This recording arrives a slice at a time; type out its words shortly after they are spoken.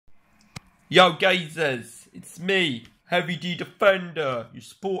Yo, gazers, it's me, Heavy D Defender. You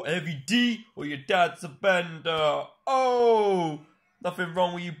support Heavy D or your dad's a bender? Oh, nothing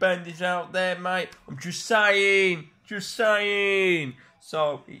wrong with you benders out there, mate. I'm just saying.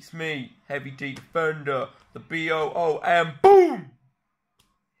 So, it's me, Heavy D Defender, the B-O-O-M, boom!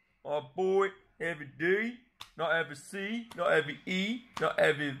 My boy, Heavy D, not Heavy C, not Heavy E, not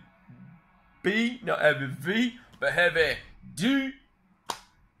Heavy B, not Heavy V, but Heavy D.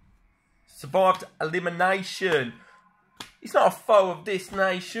 Survived elimination. He's not a foe of this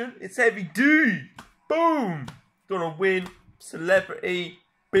nation. It's Heavy D. Boom. Gonna win Celebrity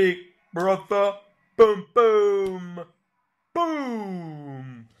Big Brother. Boom, boom,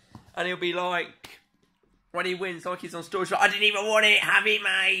 boom. And he'll be like, when he wins, like he's on Story, I didn't even want it. Have it,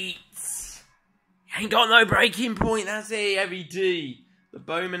 mate. Ain't got no breaking point, has he? Heavy D. The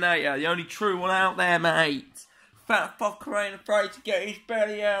Bowminator. The only true one out there, mate. Fat fucker ain't afraid to get his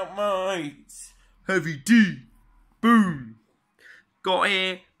belly out, mate. Heavy D. Boom. Got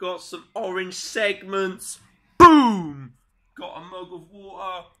here, got some orange segments. Boom. Got a mug of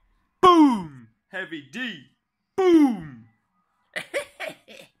water. Boom. Heavy D. Boom. He's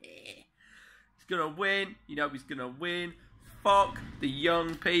gonna win. You know he's gonna win. Fuck the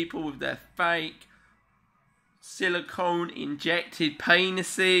young people with their fake silicone injected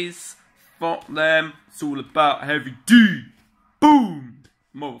penises. Fuck them. It's all about Heavy D. Boom.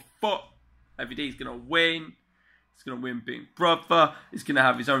 Motherfucker. Heavy D's gonna win. He's gonna win Big Brother. He's gonna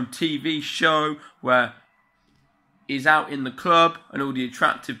have his own TV show where he's out in the club and all the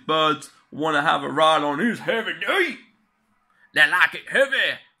attractive birds wanna have a ride on his Heavy D. They like it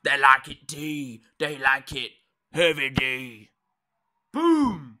heavy. They like it D. They like it Heavy D.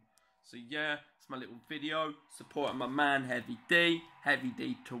 Boom. So yeah, it's my little video supporting my man Heavy D. Heavy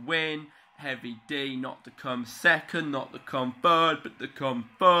D to win. Heavy D not to come second, not to come third, but to come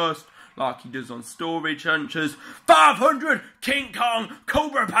first, like he does on Storage Hunchers. 500 King Kong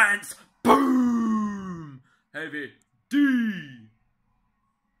Cobra Pants. Boom. Heavy D.